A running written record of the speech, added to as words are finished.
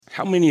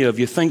How many of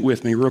you, think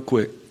with me real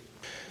quick,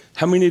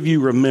 how many of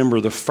you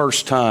remember the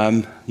first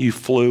time you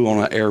flew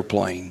on an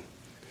airplane?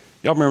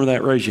 Y'all remember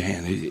that? Raise your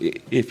hand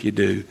if you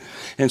do.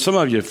 And some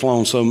of you have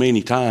flown so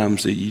many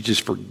times that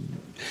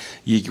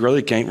you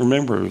really can't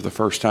remember the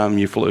first time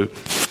you flew.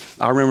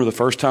 I remember the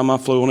first time I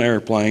flew on an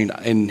airplane,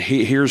 and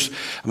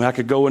I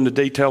could go into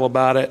detail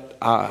about it.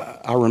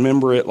 I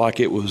remember it like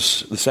it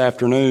was this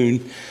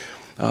afternoon.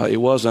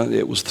 It was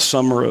the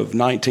summer of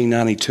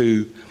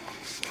 1992.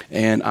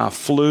 And I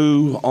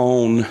flew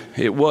on,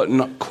 it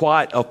wasn't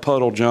quite a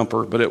puddle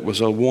jumper, but it was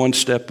a one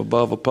step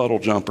above a puddle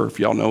jumper, if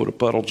y'all know what a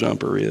puddle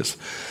jumper is.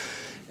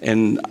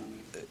 And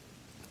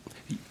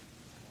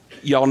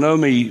y'all know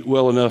me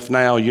well enough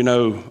now, you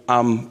know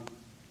I'm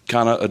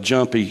kind of a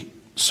jumpy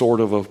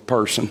sort of a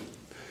person.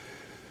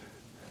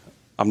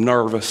 I'm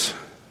nervous.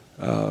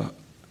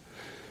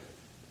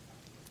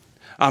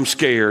 I'm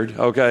scared,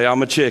 okay?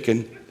 I'm a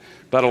chicken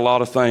about a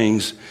lot of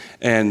things.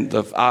 And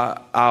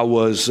I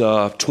was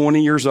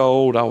 20 years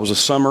old. I was a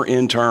summer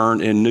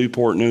intern in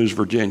Newport News,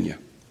 Virginia.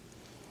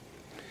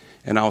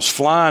 And I was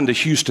flying to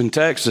Houston,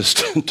 Texas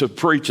to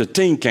preach a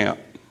teen camp.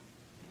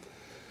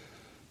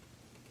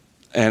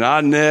 And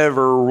I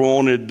never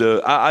wanted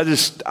to,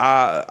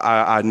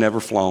 I'd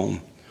never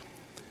flown.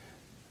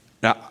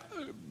 Now,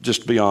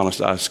 just to be honest,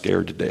 I was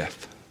scared to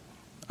death.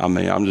 I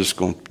mean, I'm just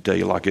going to tell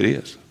you like it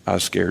is. I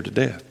was scared to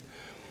death.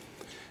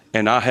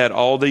 And I had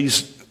all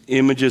these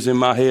images in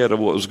my head of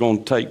what was going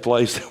to take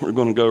place that were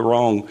going to go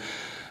wrong.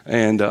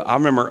 And I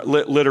remember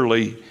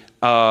literally,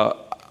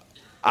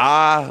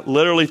 I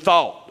literally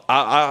thought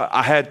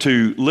I had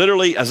to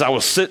literally, as I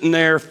was sitting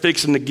there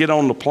fixing to get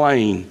on the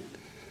plane,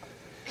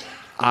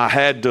 I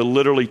had to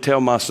literally tell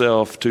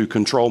myself to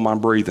control my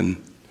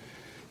breathing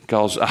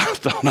because I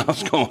thought I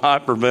was going to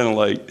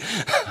hyperventilate.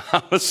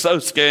 I was so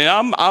scared.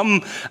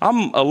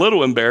 I'm a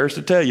little embarrassed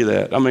to tell you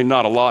that. I mean,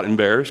 not a lot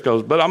embarrassed,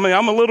 but I'm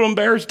a little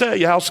embarrassed to tell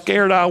you how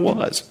scared I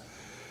was.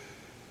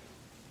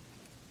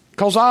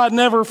 Because I had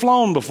never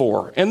flown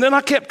before. And then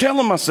I kept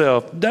telling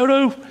myself,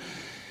 Dodo,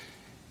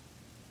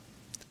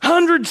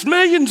 hundreds,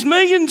 millions,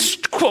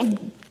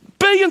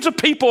 billions of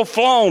people have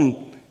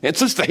flown. It's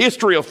just the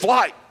history of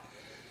flight.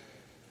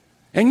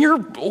 And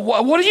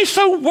what are you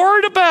so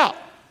worried about?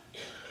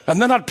 And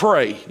then I'd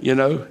pray, you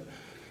know.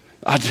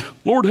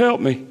 Lord,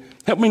 help me.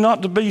 Help me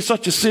not to be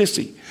such a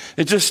sissy.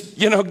 It just,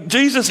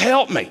 Jesus,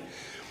 help me.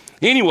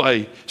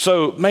 Anyway,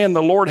 so, man,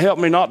 the Lord helped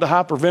me not to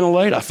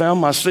hyperventilate. I found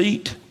my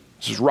seat.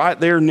 This is right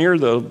there near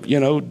the,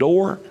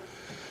 door.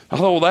 I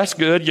thought, well, that's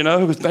good,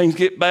 if things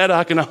get bad,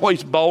 I can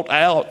always bolt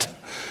out.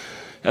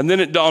 And then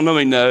it dawned on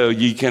me, no,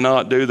 you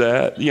cannot do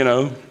that,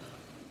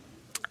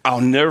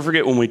 I'll never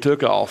forget when we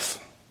took off.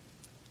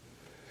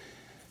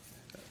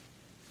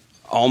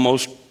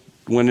 Almost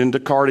went into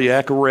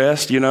cardiac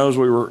arrest, as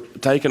we were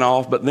taking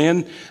off. But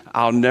then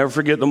I'll never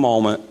forget the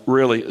moment,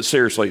 really,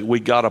 seriously, we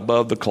got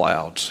above the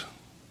clouds.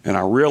 And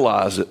I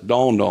realized it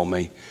dawned on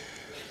me,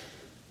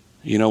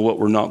 you know what,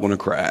 we're not going to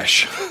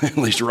crash. At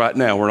least right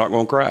now, we're not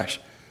going to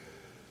crash.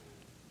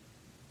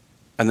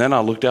 And then I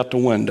looked out the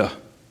window,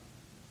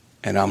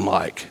 and I'm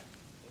like,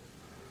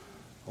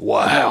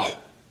 wow,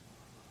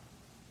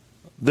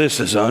 this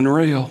is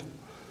unreal.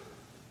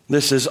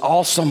 This is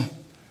awesome.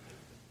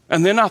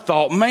 And then I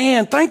thought,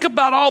 man, think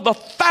about all the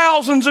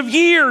thousands of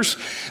years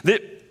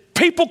that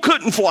people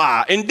couldn't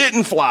fly and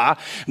didn't fly.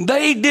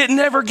 They didn't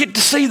ever get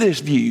to see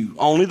this view.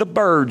 Only the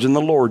birds and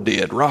the Lord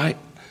did, right?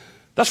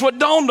 That's what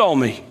dawned on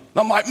me.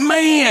 I'm like,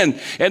 man.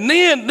 And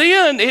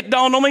then it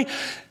dawned on me,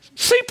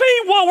 CP,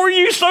 what were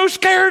you so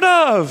scared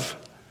of?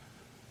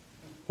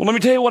 Well, let me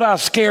tell you what I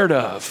was scared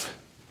of.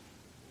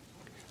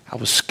 I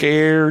was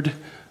scared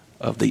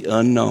of the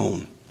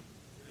unknown,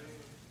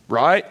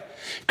 right?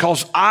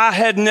 Because I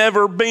had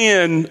never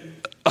been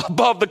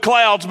above the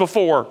clouds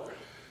before.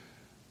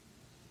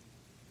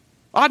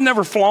 I'd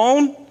never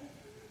flown.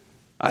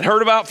 I'd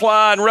heard about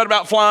flying, read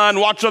about flying,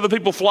 watched other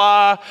people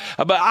fly,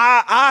 but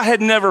I had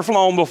never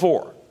flown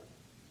before.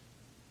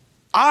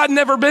 I'd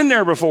never been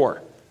there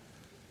before.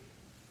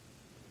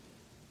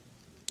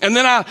 And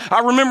then I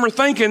remember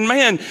thinking,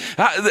 man,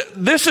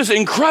 this is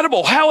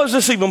incredible. How is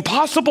this even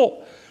possible?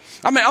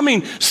 I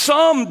mean,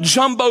 some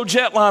jumbo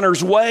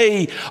jetliners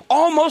weigh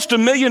almost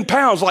 1 million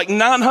pounds, like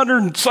 900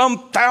 and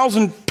some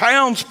thousand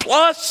pounds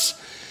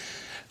plus.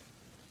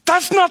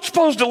 That's not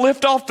supposed to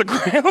lift off the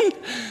ground.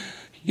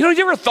 You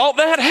ever thought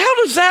that?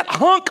 How does that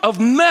hunk of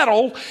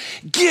metal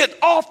get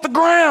off the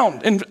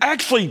ground and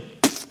actually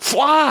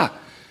fly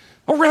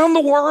around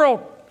the world,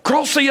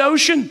 across the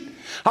ocean?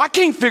 I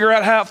can't figure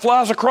out how it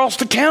flies across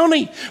the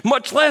county,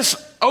 much less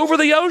over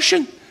the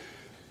ocean.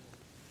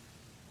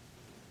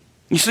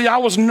 You see, I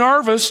was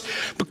nervous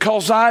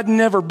because I'd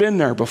never been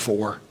there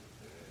before.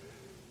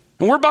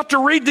 And we're about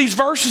to read these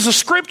verses of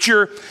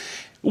Scripture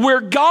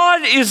where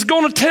God is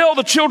going to tell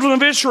the children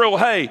of Israel,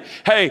 hey,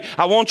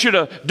 I want you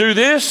to do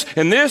this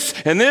and this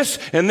and this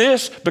and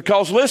this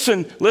because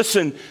listen,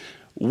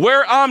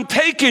 where I'm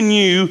taking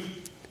you,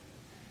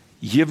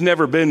 you've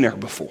never been there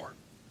before.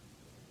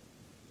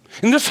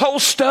 And this whole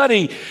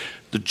study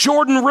The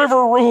Jordan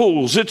River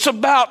rules. It's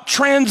about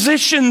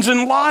transitions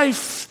in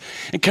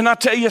life. And can I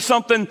tell you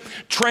something?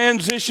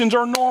 Transitions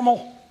are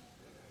normal.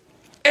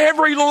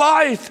 Every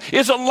life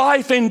is a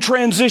life in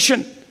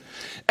transition.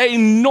 A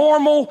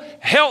normal,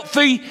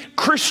 healthy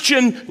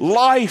Christian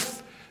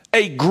life,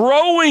 a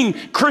growing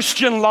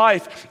Christian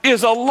life,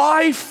 is a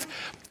life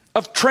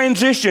of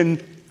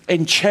transition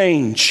and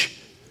change.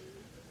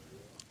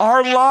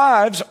 Our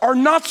lives are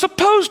not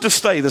supposed to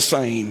stay the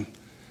same.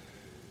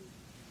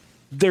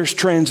 There's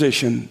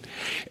transition.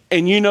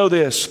 And you know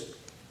this,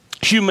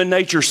 human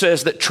nature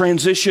says that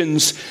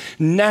transitions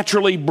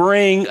naturally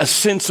bring a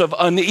sense of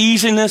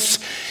uneasiness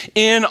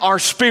in our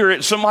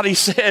spirit. Somebody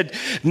said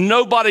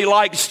nobody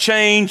likes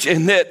change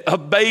and that a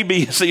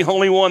baby is the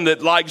only one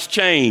that likes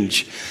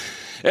change.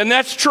 And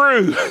that's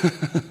true.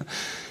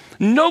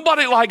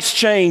 Nobody likes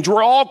change.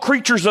 We're all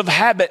creatures of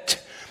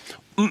habit.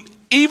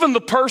 Even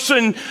the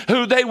person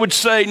who they would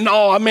say,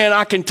 no, man,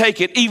 I can take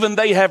it, even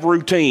they have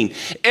routine.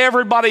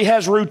 Everybody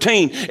has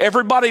routine.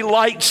 Everybody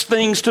likes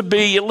things to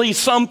be, at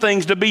least some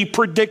things, to be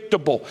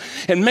predictable.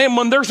 And man,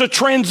 when there's a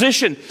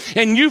transition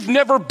and you've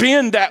never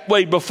been that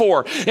way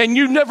before, and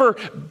you've never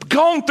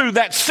gone through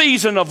that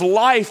season of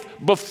life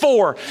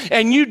before,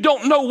 and you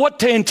don't know what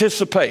to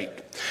anticipate.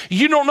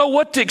 You don't know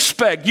what to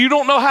expect. You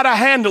don't know how to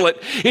handle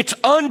it. It's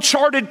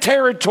uncharted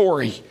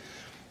territory.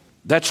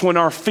 That's when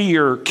our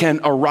fear can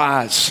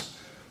arise.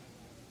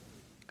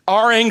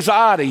 Our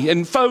anxiety,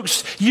 and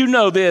folks, you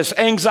know this,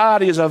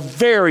 anxiety is a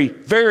very,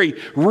 very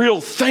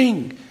real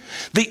thing.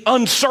 The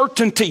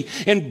uncertainty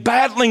in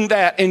battling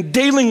that and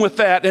dealing with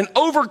that and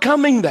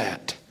overcoming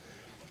that.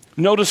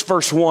 Notice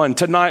verse 1.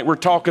 Tonight we're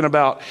talking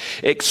about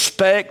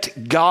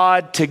expect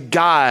God to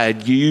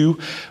guide you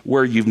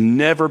where you've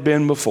never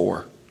been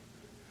before.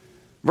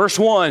 Verse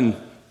 1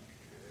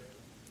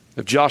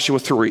 of Joshua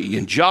 3.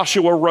 And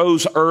Joshua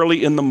rose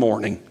early in the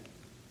morning,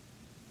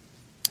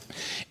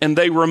 and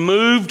they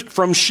removed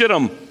from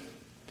Shittim.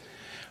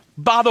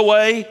 By the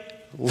way,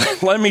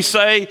 let me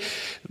say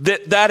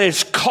that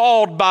is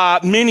called by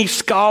many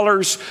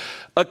scholars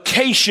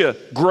acacia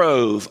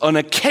grove, an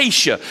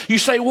acacia. You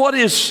say, what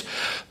is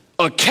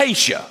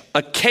acacia?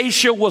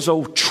 Acacia was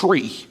a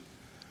tree.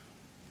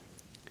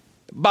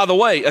 By the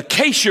way,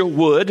 acacia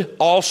wood,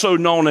 also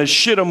known as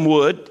shittim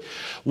wood,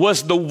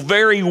 was the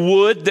very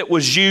wood that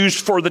was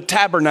used for the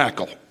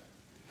tabernacle.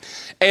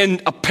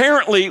 And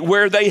apparently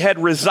where they had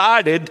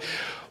resided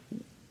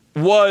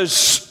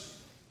was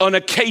an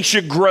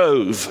acacia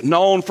grove,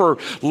 known for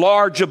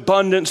large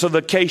abundance of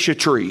acacia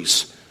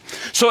trees.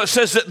 So it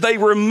says that they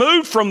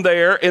removed from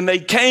there and they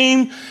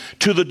came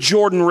to the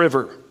Jordan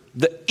River,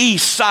 the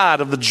east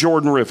side of the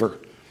Jordan River.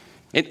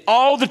 And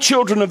all the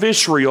children of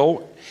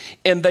Israel,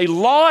 and they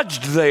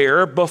lodged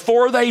there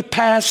before they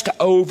passed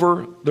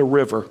over the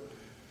river.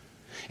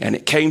 And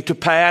it came to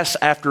pass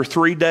after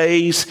 3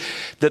 days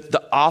that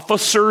the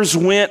officers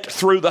went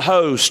through the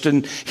host.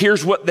 And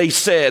here's what they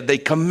said. They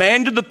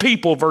commanded the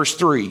people, verse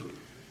 3.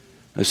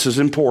 This is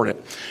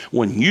important.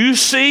 When you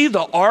see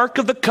the ark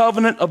of the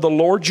covenant of the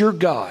Lord your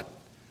God,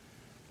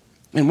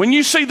 and when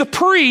you see the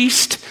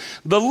priest,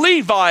 the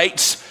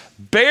Levites,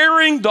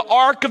 bearing the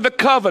ark of the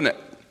covenant,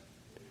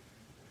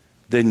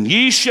 then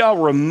ye shall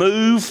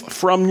remove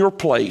from your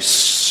place.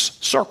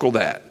 Circle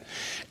that.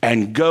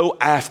 And go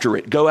after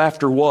it. Go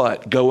after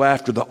what? Go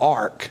after the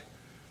ark.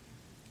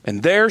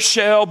 And there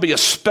shall be a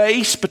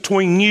space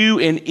between you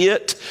and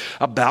it,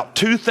 about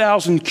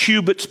 2,000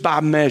 cubits by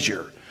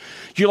measure.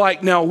 You're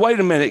like, now wait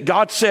a minute.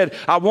 God said,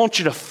 I want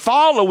you to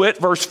follow it,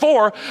 verse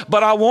 4,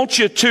 but I want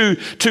you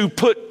to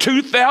put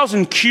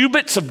 2,000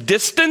 cubits of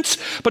distance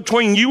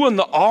between you and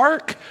the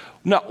ark.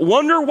 Now,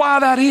 wonder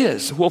why that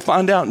is. We'll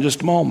find out in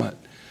just a moment.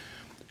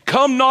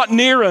 Come not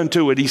near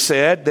unto it, he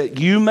said, that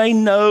you may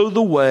know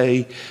the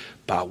way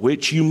by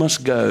which you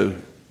must go.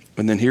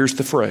 And then here's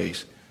the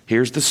phrase.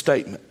 Here's the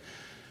statement.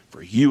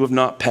 For you have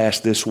not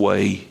passed this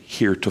way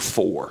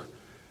heretofore.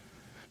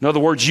 In other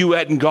words, you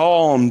hadn't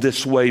gone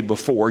this way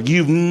before.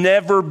 You've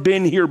never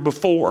been here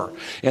before.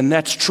 And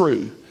that's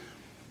true.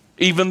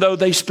 Even though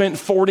they spent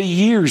 40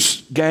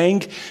 years,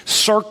 gang,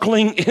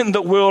 circling in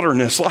the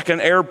wilderness like an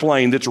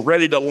airplane that's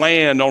ready to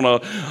land on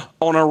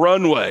a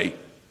runway.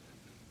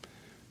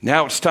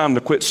 Now it's time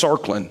to quit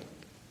circling.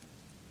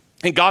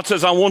 And God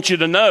says, I want you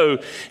to know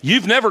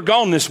you've never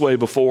gone this way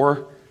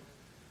before.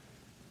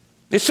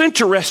 It's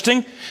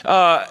interesting.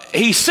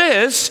 He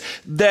says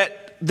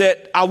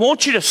that I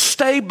want you to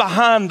stay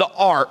behind the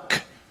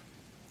ark.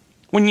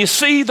 When you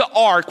see the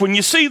ark, when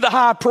you see the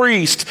high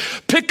priest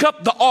pick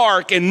up the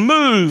ark and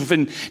move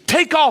and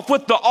take off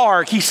with the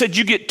ark, he said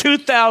you get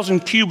 2,000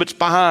 cubits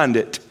behind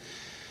it.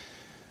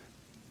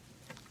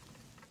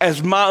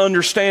 As my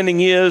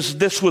understanding is,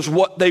 this was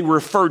what they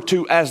referred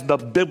to as the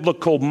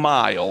biblical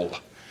mile.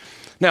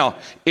 Now,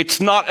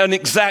 it's not an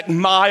exact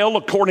mile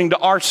according to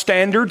our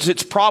standards.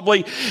 It's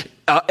probably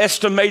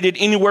estimated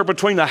anywhere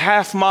between a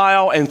half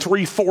mile and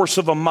 3/4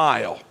 of a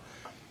mile.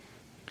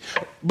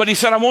 But he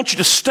said, I want you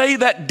to stay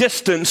that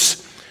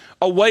distance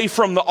away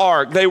from the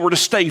ark. They were to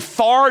stay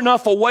far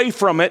enough away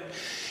from it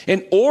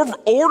in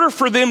order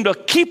for them to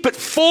keep it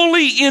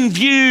fully in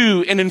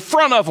view and in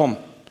front of them.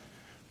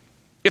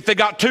 If they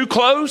got too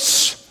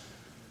close,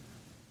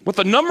 with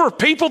the number of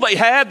people they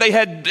had,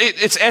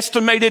 it's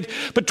estimated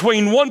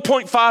between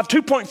 1.5,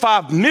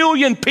 2.5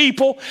 million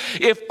people.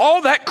 If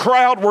all that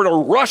crowd were to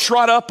rush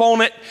right up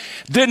on it,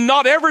 then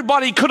not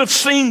everybody could have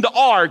seen the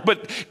ark.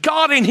 But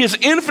God, in his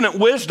infinite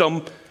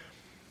wisdom,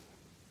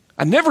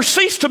 I never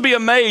cease to be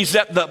amazed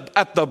at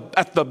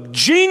the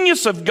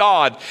genius of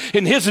God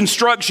in his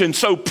instruction,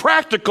 so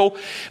practical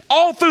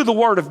all through the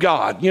Word of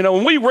God. You know,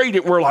 when we read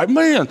it, we're like,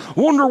 man,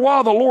 wonder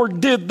why the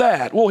Lord did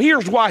that. Well,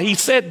 here's why he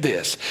said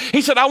this.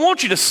 He said, I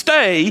want you to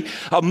stay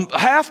a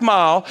half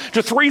mile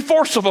to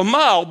 3/4 of a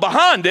mile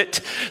behind it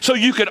so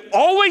you could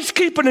always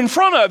keep it in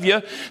front of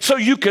you, so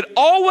you could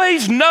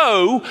always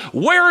know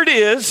where it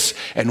is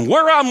and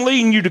where I'm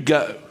leading you to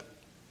go.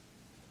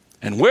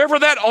 And wherever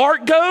that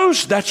ark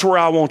goes, that's where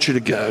I want you to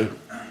go.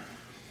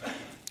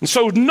 And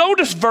so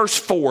notice verse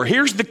 4.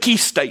 Here's the key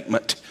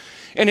statement.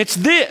 And it's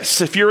this.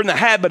 If you're in the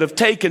habit of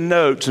taking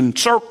notes and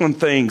circling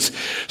things,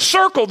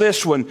 circle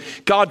this one.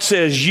 God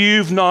says,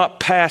 you've not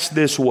passed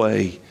this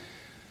way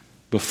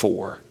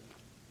before.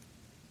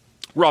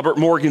 Robert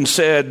Morgan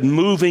said,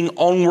 moving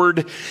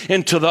onward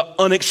into the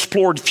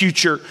unexplored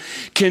future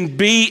can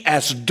be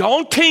as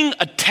daunting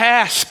a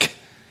task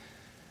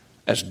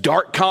as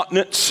dark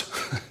continents,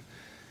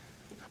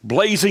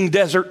 blazing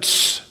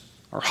deserts,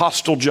 or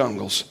hostile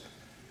jungles.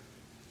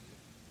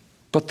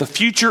 But the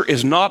future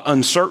is not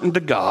uncertain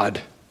to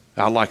God.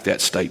 I like that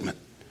statement.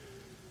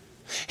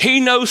 He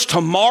knows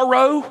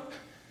tomorrow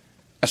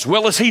as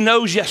well as he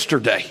knows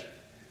yesterday.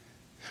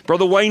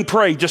 Brother Wayne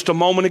prayed just a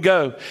moment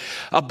ago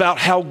about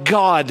how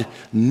God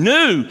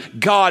knew.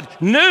 God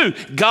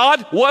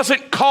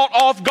wasn't caught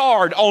off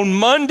guard on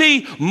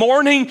Monday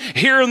morning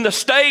here in the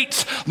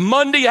States,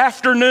 Monday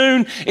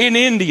afternoon in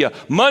India,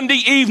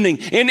 Monday evening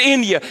in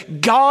India.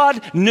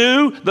 God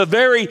knew the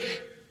very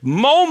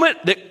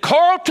moment that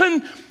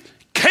Carlton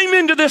came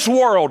into this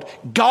world.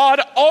 God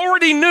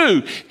already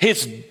knew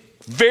his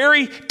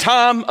very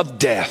time of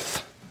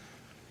death.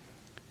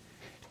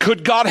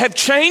 Could God have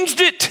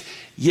changed it?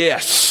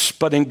 Yes,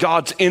 but in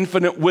God's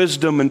infinite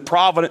wisdom and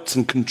providence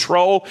and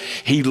control,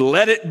 he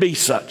let it be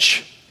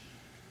such.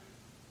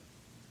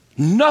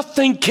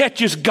 Nothing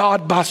catches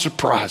God by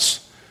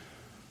surprise.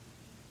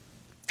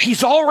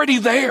 He's already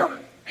there.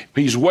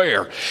 He's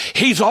where?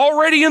 He's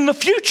already in the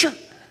future.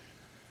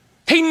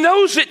 He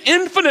knows it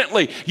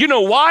infinitely. You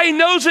know why he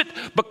knows it?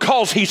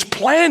 Because he's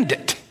planned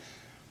it.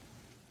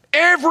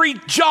 Every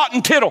jot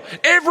and tittle,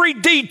 every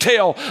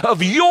detail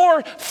of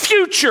your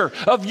future,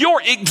 of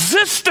your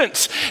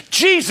existence,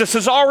 Jesus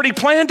has already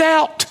planned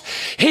out.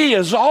 He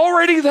is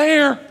already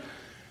there.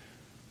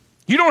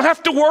 You don't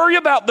have to worry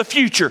about the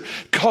future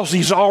because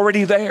he's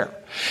already there.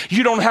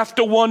 You don't have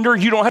to wonder.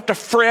 You don't have to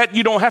fret.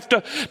 You don't have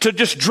to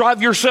just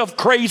drive yourself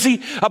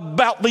crazy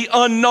about the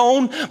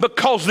unknown,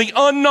 because the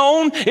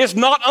unknown is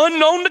not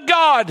unknown to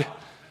God.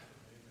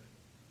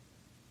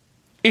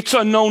 It's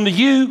unknown to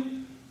you.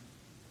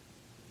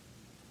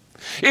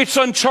 It's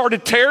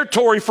uncharted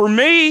territory for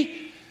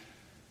me.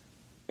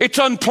 It's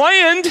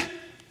unplanned,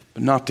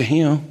 but not to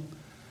him.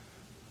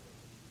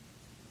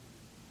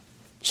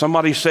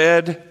 Somebody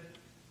said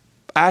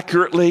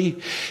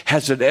accurately,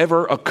 has it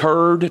ever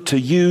occurred to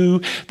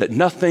you that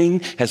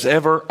nothing has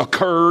ever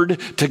occurred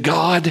to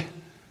God?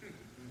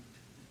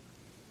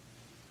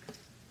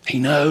 He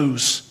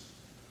knows.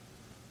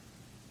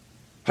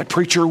 Like,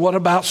 preacher, what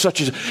about such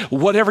as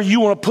whatever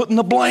you want to put in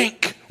the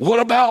blank? What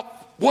about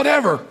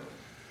whatever?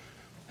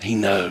 He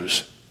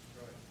knows.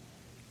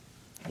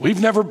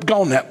 We've never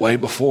gone that way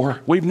before.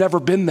 We've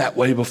never been that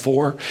way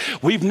before.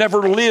 We've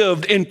never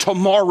lived in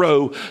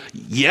tomorrow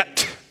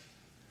yet.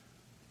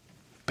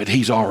 But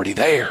he's already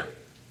there.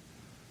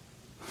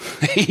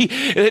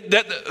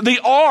 The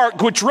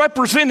ark, which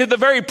represented the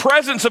very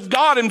presence of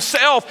God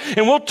himself,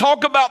 and we'll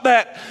talk about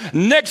that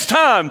next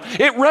time,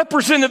 it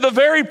represented the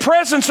very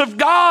presence of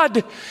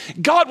God.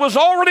 God was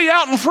already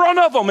out in front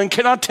of them. And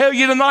can I tell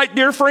you tonight,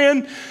 dear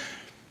friend,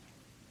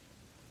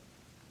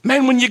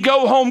 man, when you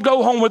go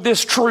home with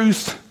this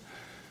truth.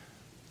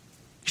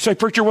 You say,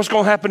 preacher, what's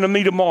going to happen to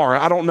me tomorrow?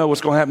 I don't know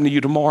what's going to happen to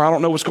you tomorrow. I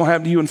don't know what's going to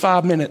happen to you in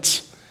 5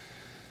 minutes.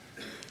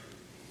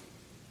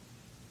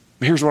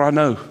 But here's what I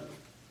know.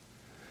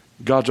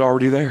 God's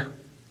already there.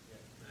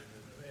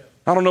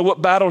 I don't know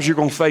what battles you're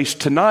going to face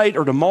tonight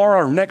or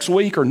tomorrow or next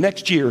week or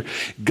next year.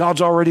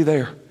 God's already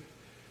there.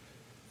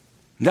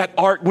 That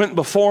ark went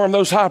before him.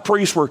 Those high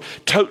priests were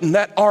toting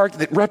that ark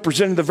that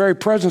represented the very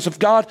presence of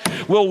God.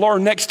 We'll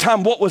learn next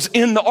time what was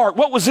in the ark.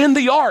 What was in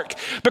the ark?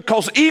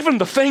 Because even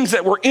the things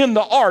that were in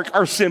the ark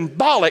are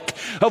symbolic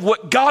of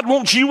what God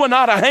wants you and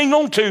I to hang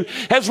on to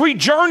as we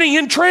journey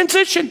in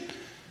transition.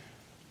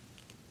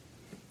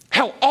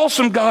 How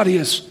awesome God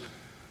is.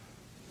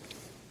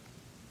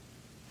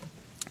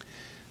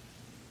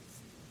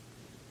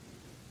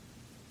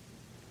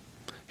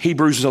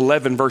 Hebrews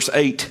 11 verse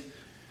 8.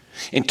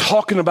 In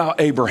talking about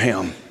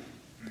Abraham,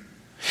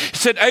 he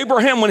said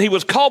Abraham, when he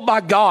was called by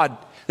God,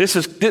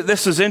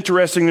 This is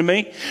interesting to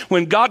me.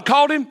 When God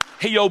called him,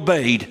 he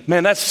obeyed.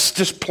 Man, that's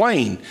just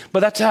plain, but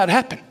that's how it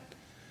happened.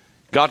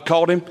 God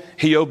called him,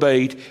 he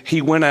obeyed,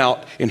 he went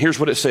out, and here's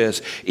what it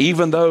says.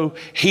 Even though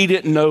he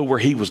didn't know where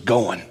he was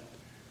going.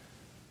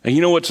 And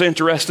you know what's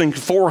interesting?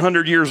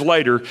 400 years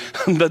later,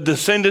 the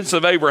descendants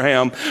of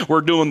Abraham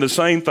were doing the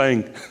same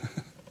thing.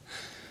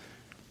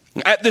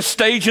 At this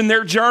stage in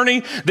their journey,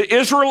 the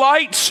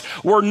Israelites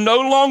were no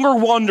longer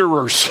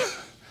wanderers.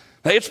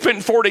 They had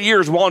spent 40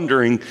 years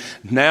wandering.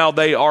 Now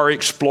they are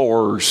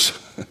explorers.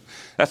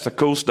 That's a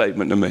cool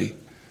statement to me.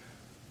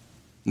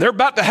 They're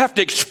about to have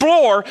to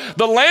explore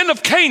the land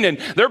of Canaan.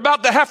 They're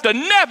about to have to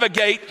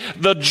navigate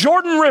the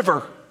Jordan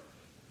River.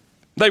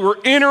 They were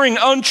entering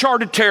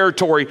uncharted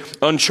territory,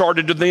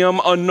 uncharted to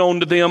them, unknown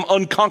to them,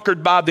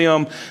 unconquered by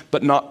them,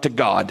 but not to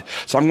God.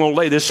 So I'm going to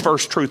lay this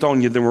first truth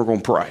on you, then we're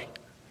going to pray.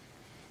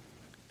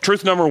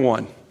 Truth number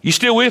one. You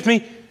still with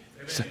me?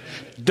 Amen.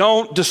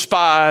 Don't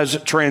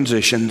despise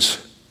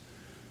transitions,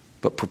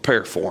 but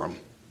prepare for them.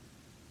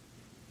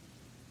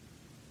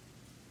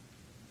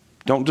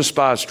 Don't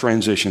despise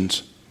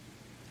transitions.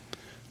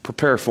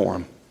 Prepare for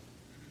them.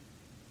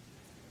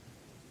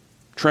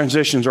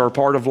 Transitions are a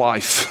part of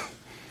life.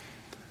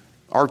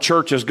 Our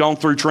church has gone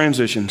through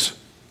transitions.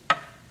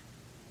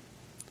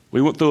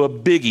 We went through a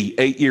biggie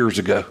 8 years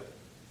ago.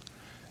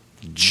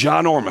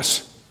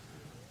 Ginormous.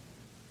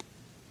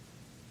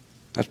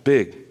 That's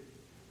big.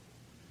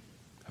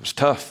 That was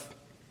tough.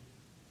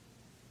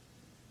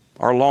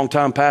 Our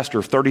longtime pastor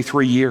of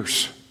 33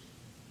 years,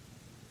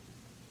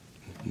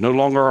 no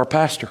longer our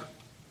pastor.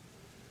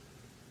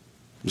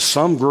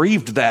 Some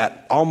grieved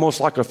that almost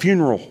like a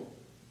funeral.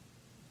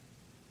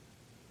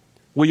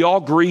 We all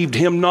grieved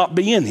him not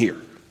being here.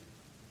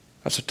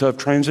 That's a tough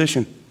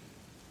transition.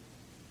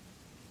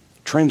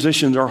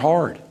 Transitions are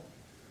hard.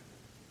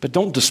 But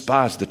don't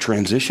despise the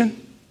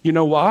transition. You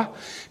know why?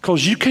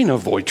 Because you can't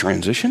avoid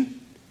transition.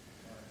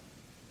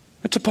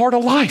 It's a part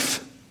of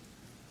life.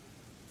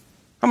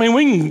 I mean,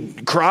 we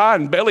can cry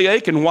and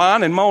bellyache and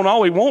whine and moan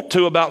all we want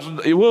to about,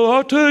 well,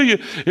 I'll tell you,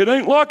 it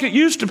ain't like it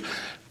used to.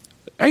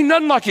 Ain't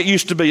nothing like it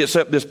used to be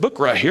except this book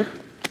right here.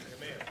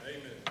 Amen.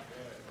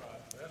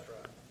 That's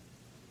right.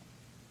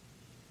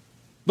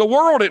 The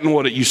world isn't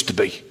what it used to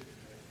be.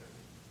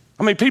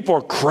 I mean, people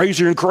are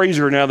crazier and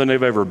crazier now than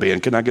they've ever been.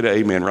 Can I get an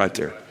amen right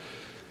there?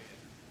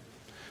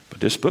 But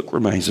this book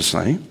remains the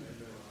same,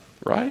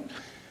 right?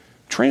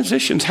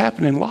 Transitions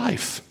happen in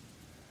life.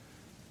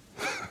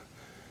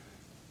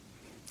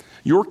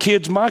 Your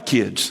kids, my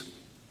kids.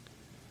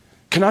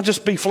 Can I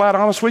just be flat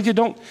honest with you?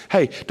 Don't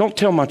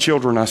tell my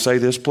children I say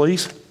this,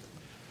 please.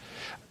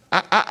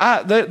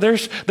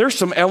 There's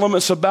some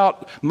elements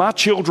about my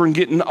children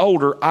getting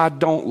older I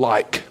don't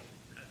like.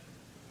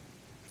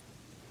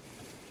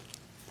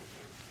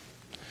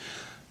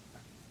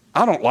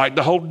 I don't like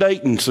the whole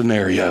dating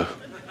scenario.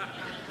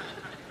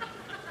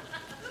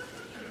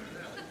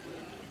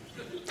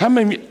 How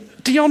many?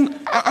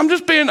 I'm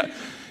just being.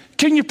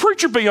 Can you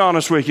preacher be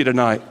honest with you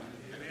tonight?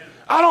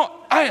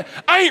 I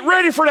ain't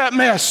ready for that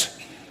mess.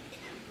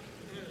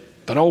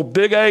 But old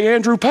Big A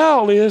Andrew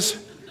Powell is.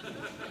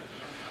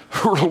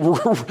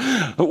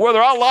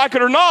 Whether I like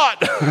it or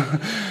not.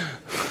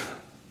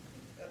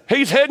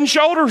 He's head and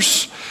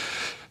shoulders,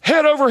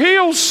 head over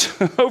heels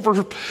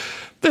over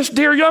this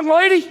dear young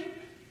lady.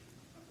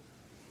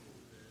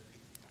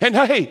 And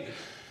hey,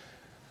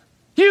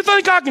 you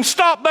think I can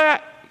stop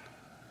that?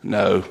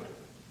 No.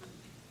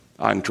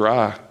 I can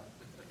try.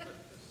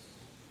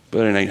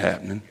 But it ain't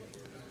happening.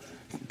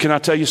 Can I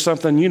tell you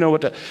something? You know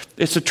what?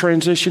 It's a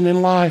transition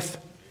in life.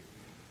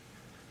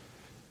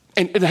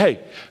 And hey,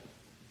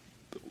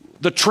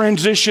 the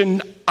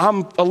transition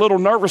I'm a little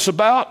nervous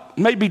about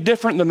may be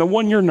different than the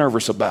one you're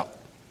nervous about.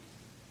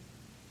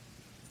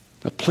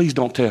 Now, please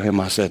don't tell him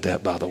I said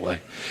that, by the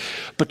way.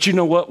 But you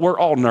know what? We're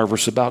all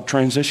nervous about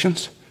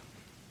transitions.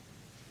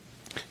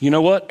 You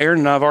know what? Aaron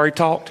and I have already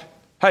talked.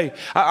 Hey,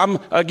 I'm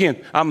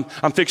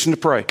fixing to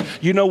pray.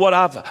 You know what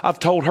I've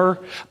told her?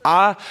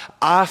 I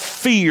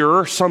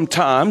fear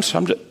sometimes,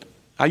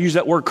 I use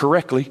that word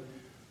correctly,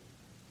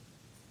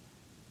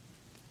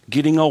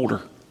 getting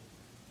older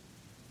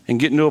and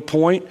getting to a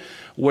point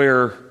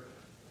where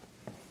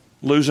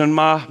losing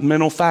my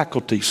mental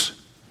faculties.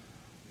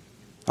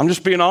 I'm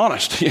just being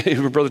honest.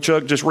 Brother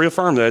Chuck just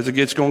reaffirmed that.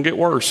 It's going to get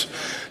worse.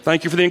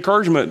 Thank you for the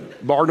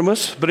encouragement,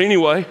 Bartimaeus. But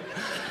anyway,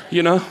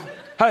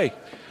 hey,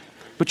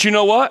 but you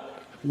know what?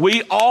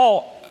 We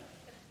all,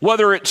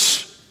 whether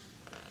it's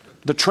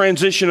the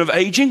transition of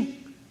aging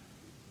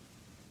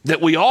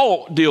that we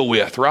all deal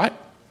with, right?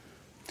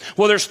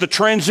 Whether it's the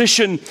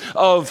transition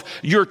of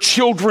your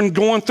children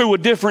going through a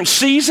different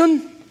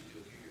season,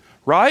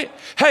 right?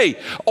 Hey,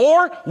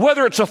 or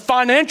whether it's a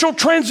financial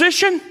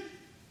transition.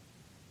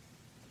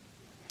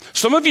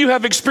 Some of you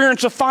have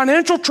experienced a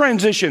financial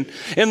transition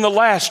in the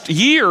last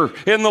year,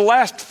 in the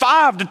last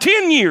 5 to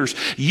 10 years.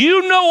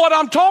 You know what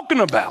I'm talking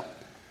about.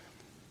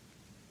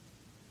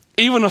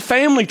 Even a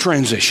family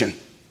transition.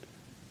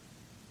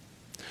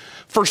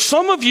 For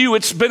some of you,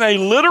 it's been a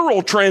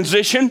literal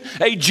transition,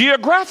 a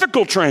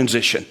geographical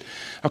transition.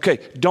 Okay,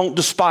 don't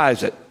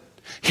despise it.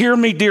 Hear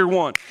me, dear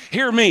one.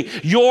 Hear me.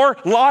 Your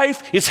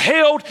life is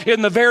held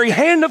in the very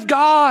hand of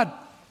God.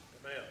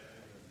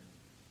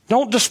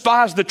 Don't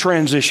despise the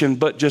transition,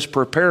 but just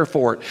prepare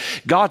for it.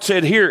 God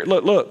said here,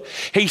 look.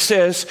 He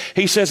says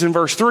in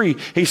verse 3,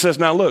 he says,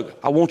 now look,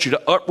 I want you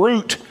to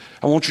uproot.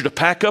 I want you to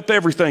pack up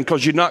everything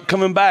because you're not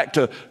coming back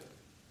to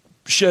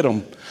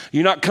Shittim.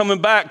 You're not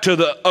coming back to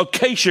the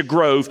acacia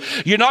grove.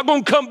 You're not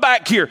going to come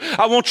back here.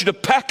 I want you to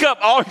pack up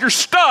all your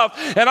stuff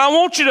and I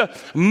want you to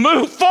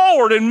move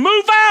forward and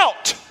move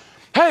out.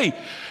 Hey,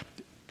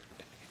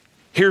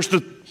 here's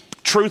the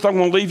truth I'm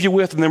going to leave you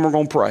with and then we're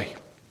going to pray.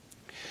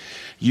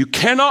 You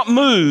cannot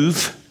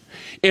move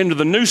into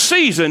the new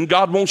season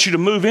God wants you to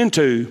move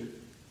into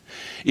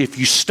if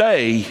you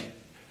stay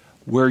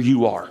where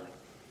you are.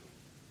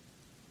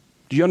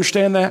 Do you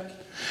understand that?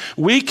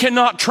 We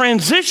cannot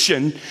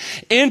transition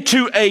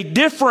into a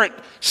different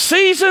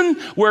season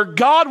where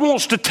God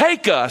wants to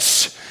take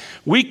us.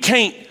 We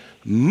can't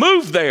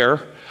move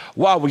there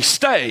while we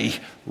stay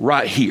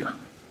right here.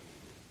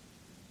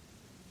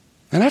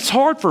 And that's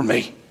hard for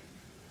me.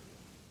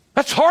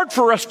 That's hard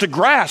for us to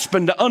grasp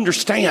and to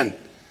understand.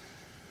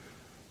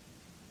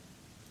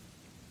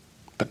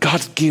 But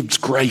God gives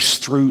grace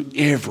through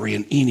every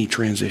and any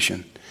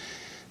transition.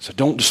 So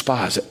don't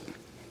despise it.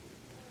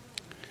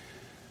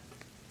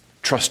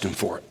 Trust Him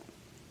for it.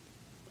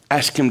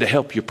 Ask Him to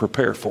help you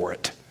prepare for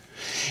it.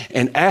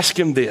 And ask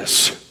Him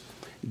this: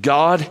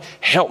 God,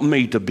 help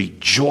me to be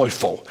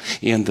joyful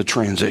in the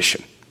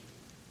transition.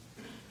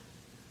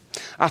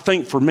 I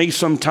think for me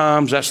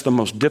sometimes that's the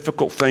most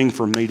difficult thing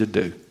for me to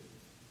do,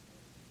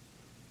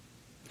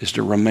 is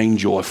to remain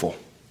joyful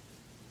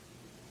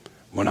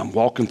when I'm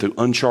walking through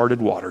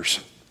uncharted waters.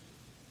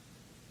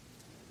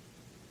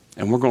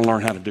 And we're going to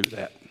learn how to do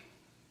that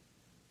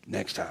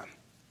next time.